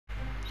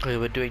Okay,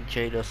 we're doing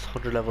Jduth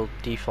 100 level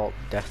default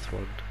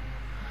Deathrun.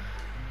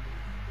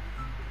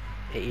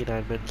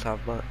 89 minutes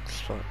have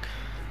max, fuck.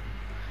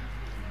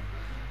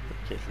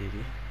 Okay, it's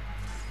easy.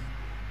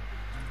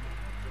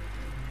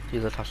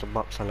 These are the types of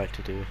maps I like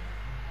to do.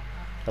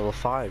 Level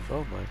 5,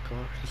 oh my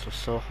god, this was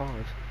so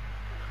hard.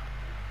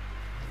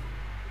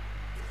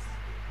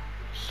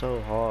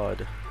 So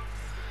hard.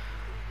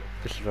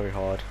 This is very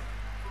hard.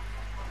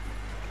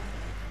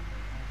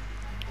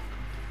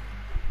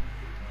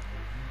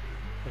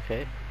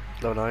 Okay,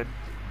 level 9.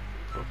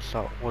 What's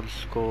that? 1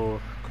 score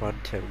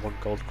granted, 1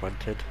 gold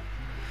granted.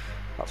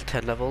 That's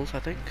 10 levels, I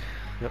think.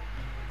 Yep.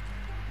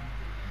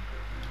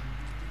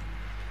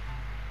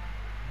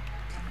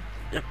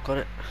 Yep, got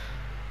it.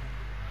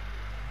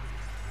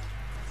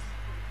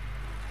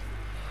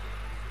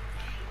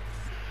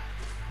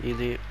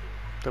 Easy.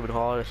 Not been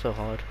hard, it's so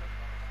hard.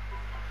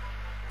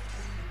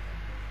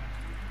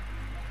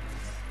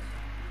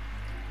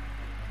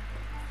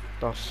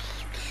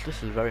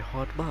 This is a very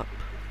hard map.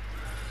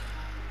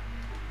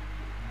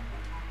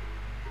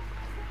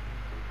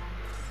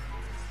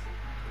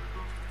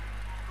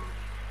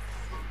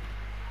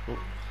 Oh,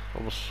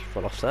 almost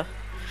fell off there.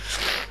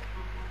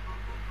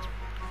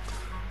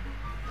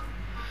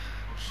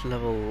 It's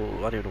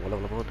level, I don't even know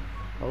what level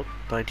I'm on. Oh,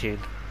 19.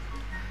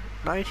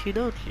 19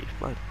 only,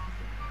 man.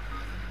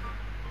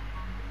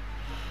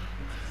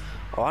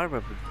 Oh, I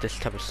remember this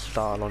type of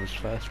style on his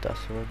first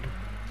Deathrun.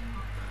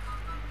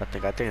 I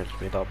think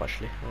it's made up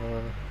actually.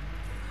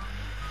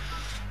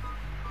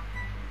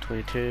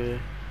 22.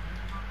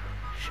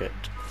 Shit.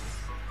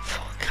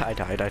 Fuck, I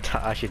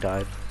actually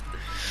died.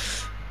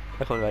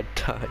 I can't believe I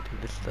died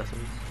in this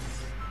Deathrun.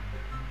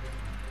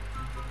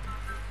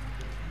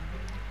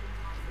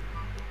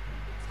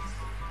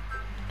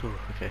 Ooh,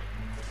 okay.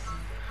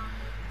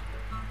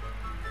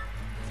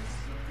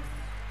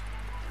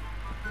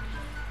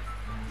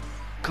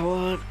 Come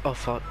on! Oh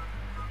fuck.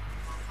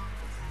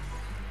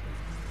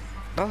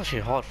 That's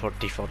actually hard for a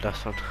default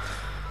Deathrun.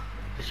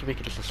 They should make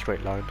it just a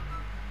straight line.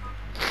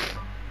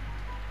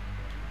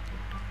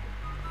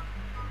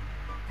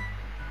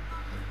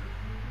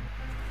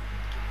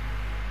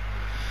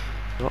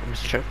 Oh, I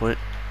missed a checkpoint.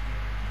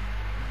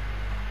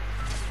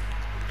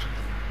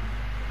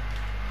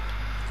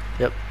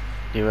 Yep,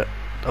 knew it.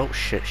 Oh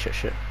shit.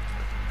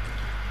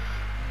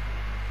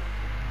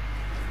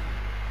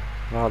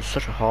 Wow, it's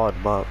such a hard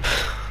map.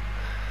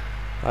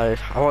 I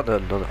want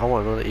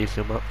another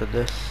easier map than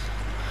this.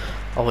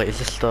 Oh wait, is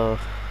this the?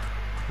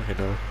 Okay,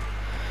 no.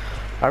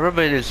 I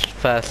remember in this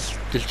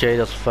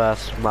Jada's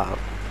first map,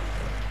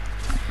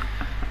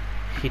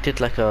 he did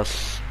like a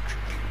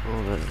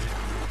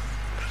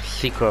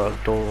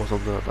secret door or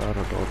something like that. I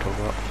don't know what I'm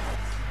talking about.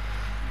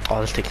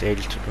 Oh, this takes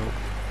ages to build.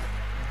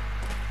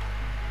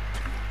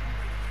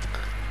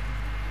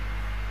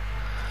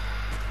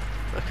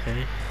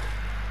 Okay.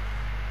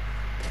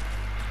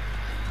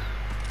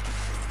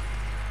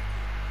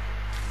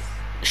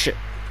 Shit.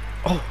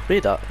 Oh,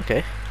 read that.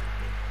 Okay.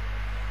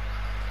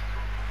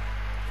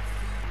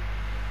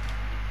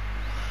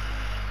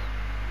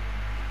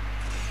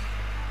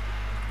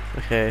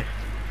 Okay.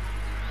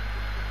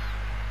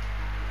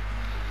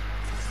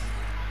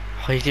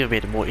 Oh, he's even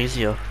made it more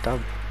easier.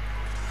 Damn.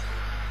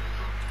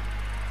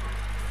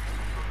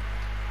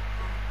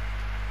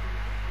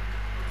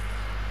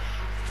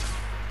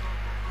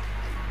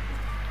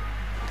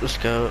 Let's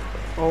go.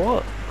 Oh,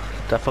 what?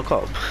 Did I fuck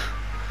up?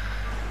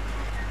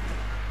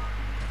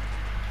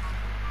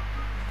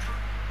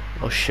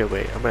 Oh shit,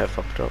 wait. I might have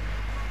fucked up.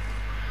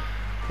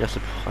 Yes,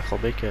 I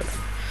can't make it.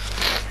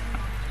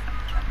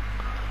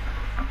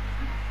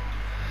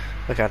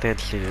 Okay, I think I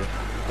just need to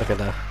look at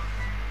that.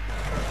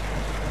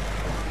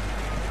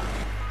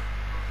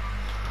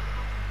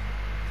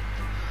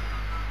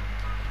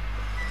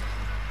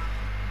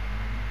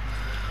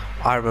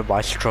 I remember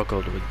I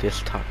struggled with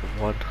this type of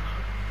one.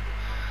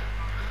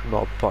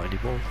 Not a bot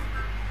anymore.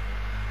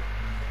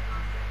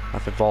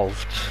 I've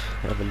evolved.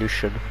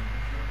 Evolution.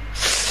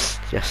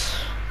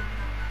 Yes.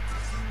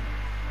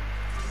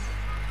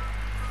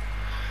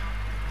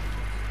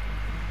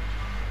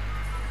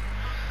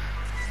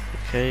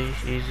 Okay,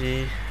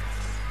 easy.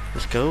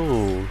 Let's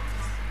go.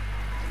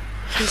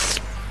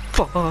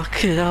 Fuck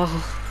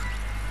hell.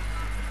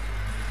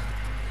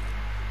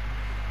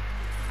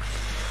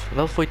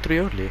 Level 43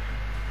 only.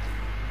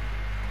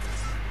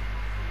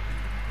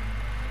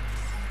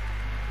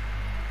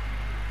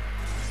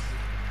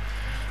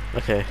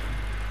 Okay.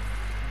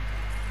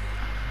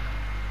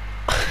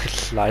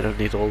 I don't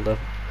need all of them.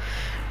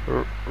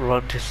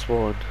 Run to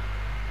spawn.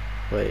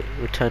 Wait,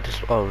 return to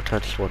spawn. Oh,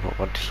 return to spawn, not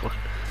run to spawn.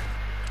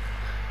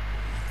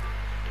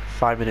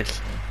 5 minutes.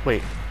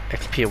 Wait,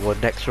 XP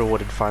award. Next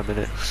reward in 5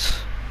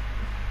 minutes.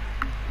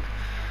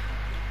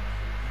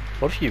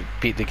 What if you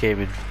beat the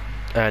game in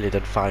earlier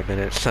than 5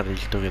 minutes and then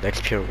you're doing an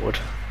XP reward?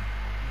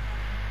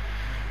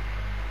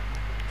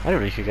 I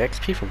don't know if you get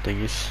XP from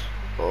thingies.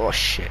 Oh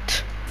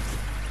shit.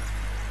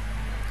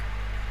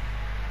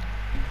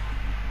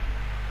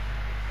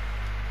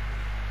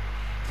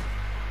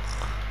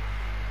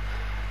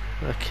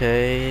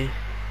 Okay.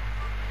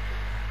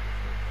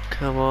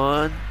 Come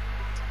on.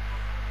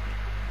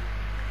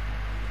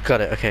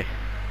 Got it, okay.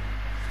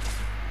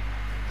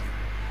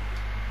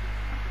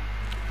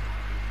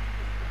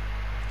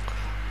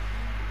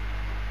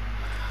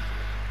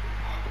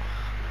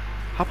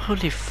 I'm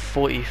only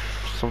 40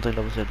 something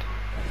levels in.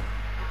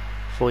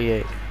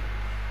 48.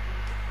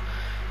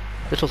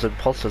 This was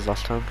impulses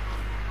last time.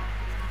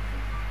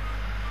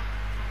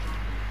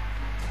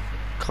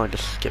 Kinda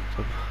skipped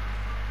them.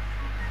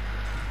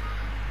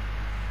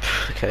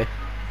 Okay.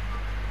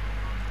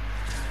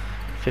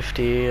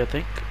 50, I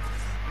think.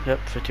 Yep,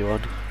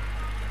 51.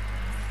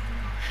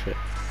 Shit.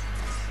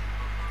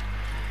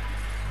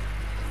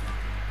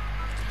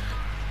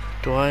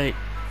 Do I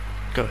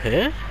go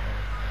here?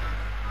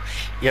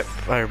 Yep,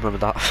 I remember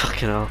that.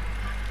 Fucking hell.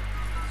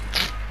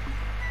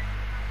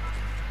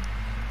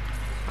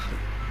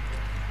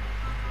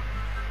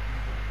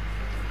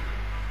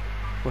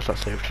 What's that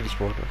say? Return to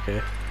spawn,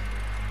 okay.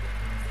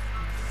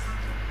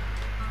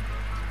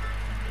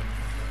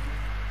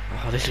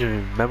 Oh, this is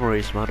gonna be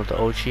memories, man, of the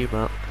OG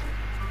map.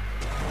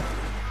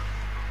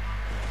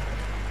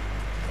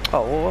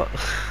 Oh, what?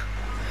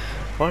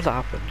 Why did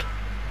that happen?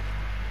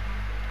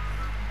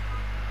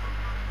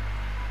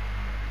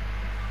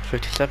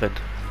 57.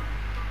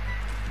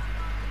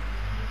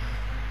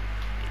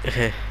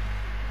 Okay.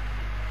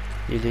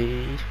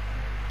 Easy.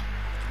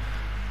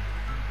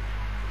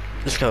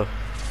 Let's go.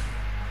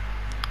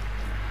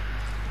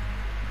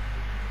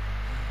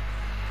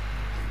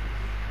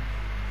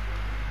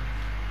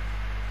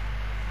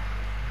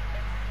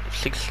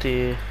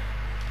 $60.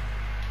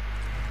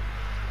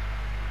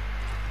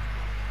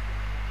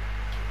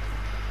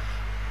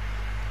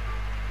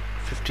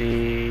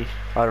 50.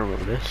 I don't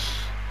remember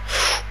this.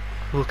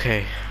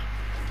 Okay.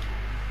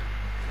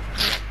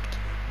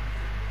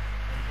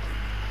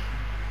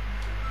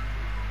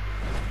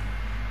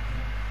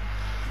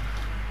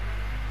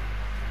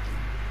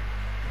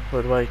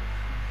 Where do I?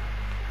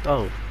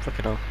 Oh,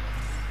 fucking hell.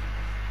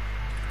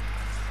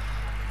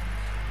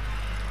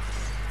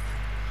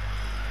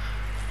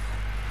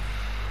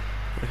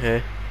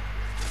 Okay.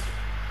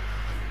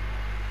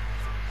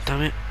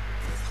 Damn it.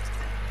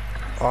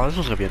 Oh, this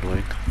one's gonna be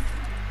annoying.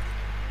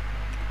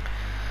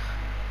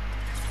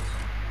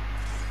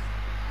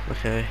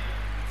 Okay.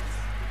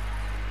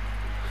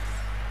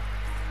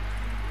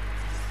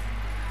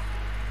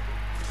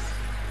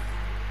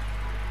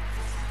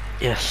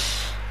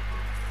 Yes.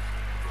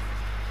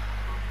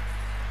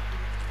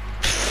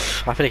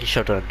 I feel like he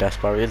should have done a death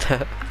barrier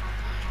there.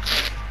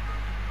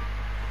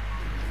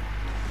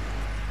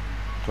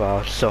 Wow,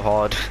 it's so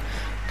hard.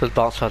 Those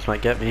bounce pads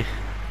might get me.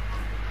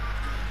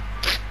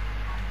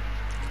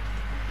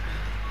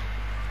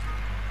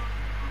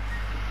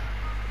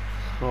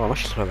 Oh, I'm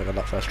actually surprised I got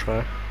that first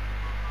try.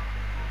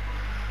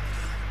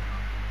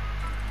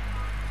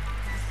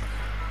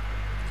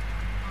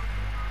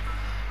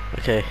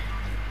 Okay.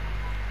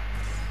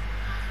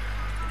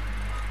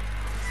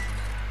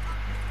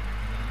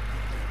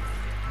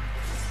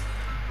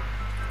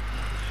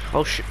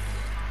 Oh shit.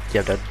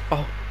 Yeah, I'm dead.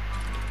 Oh.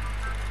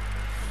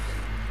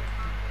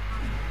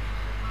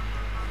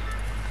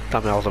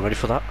 Damn it, I wasn't ready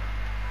for that.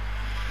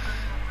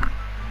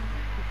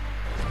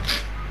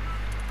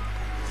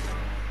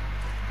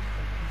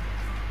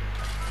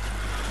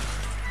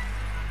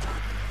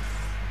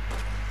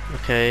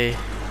 Okay.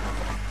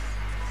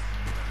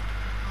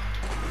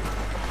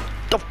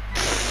 Oh.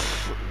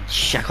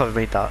 Shit, I could have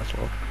made that as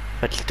well.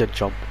 I just did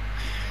jump.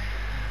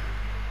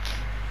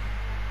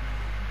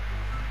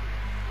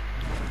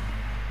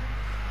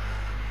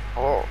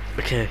 Oh,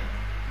 okay.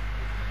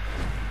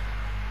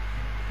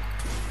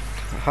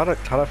 How'd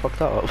I fuck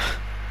that up?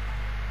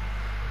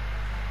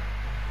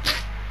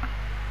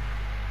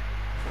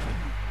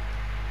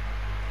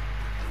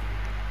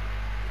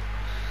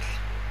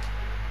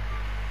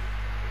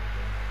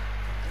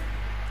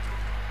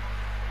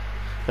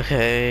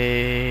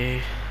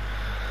 Okay.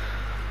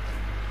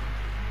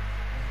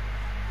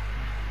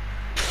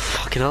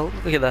 Fucking hell,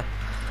 look at that.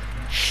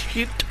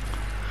 Shoot.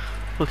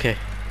 Okay.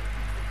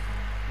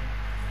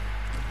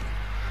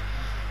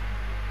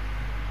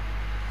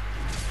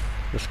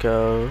 Let's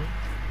go.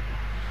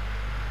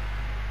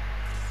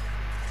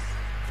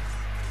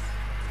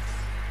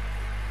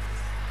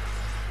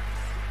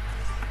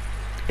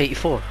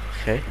 $84,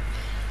 okay.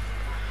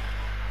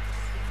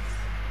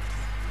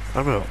 I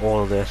remember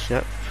all of this,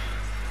 yep.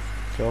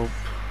 Jump.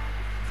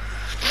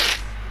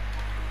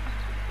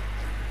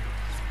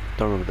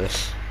 Don't remember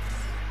this.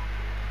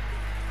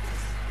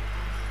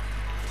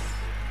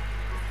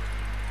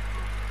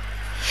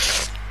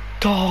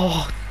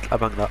 Oh, I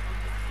banged that.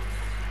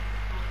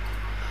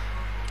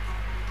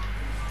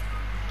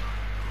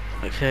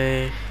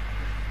 Okay.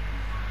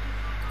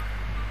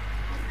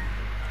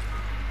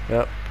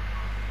 Yep.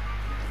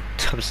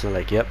 I'm just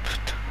like, yep.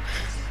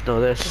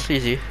 No, this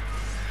easy.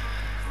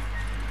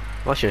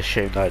 I'm actually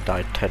ashamed that I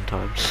died 10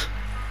 times.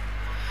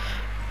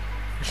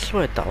 I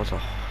swear that was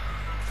a...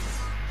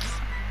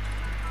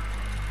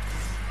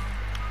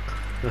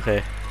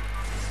 Okay.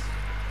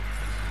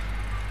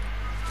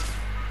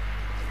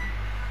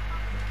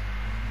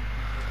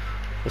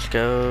 Let's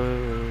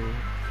go.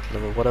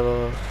 Level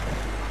whatever.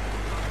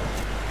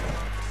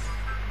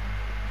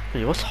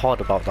 Hey, what's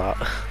hard about that?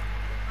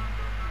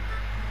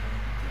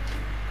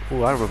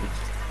 Oh, I remember.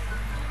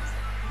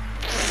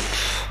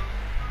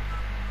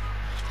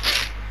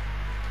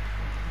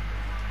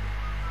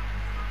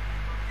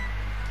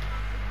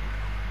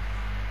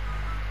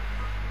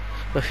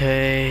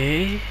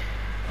 Okay.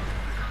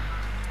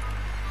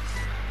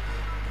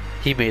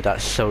 He made that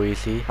so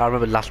easy. I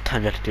remember last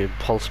time you had to do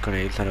pulse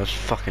grenades and it was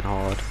fucking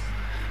hard.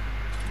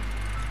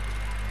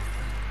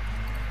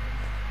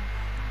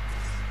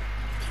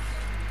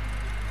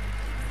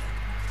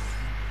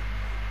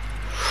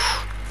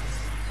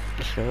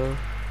 Let's go.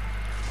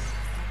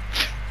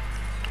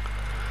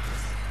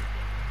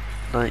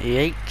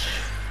 98.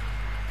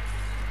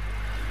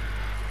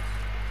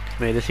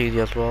 Made this easy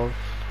as well.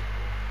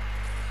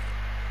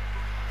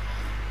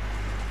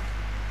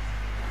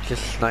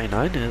 Just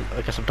 99,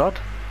 I guess I'm done.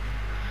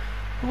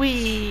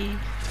 Whee!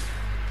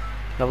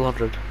 Level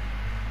 100.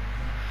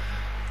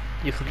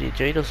 You complete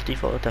Jduth's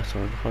default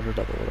Deathrun, 100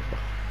 level, whatever.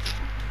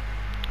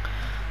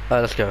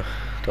 Alright, let's go.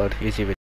 Done. Easy video.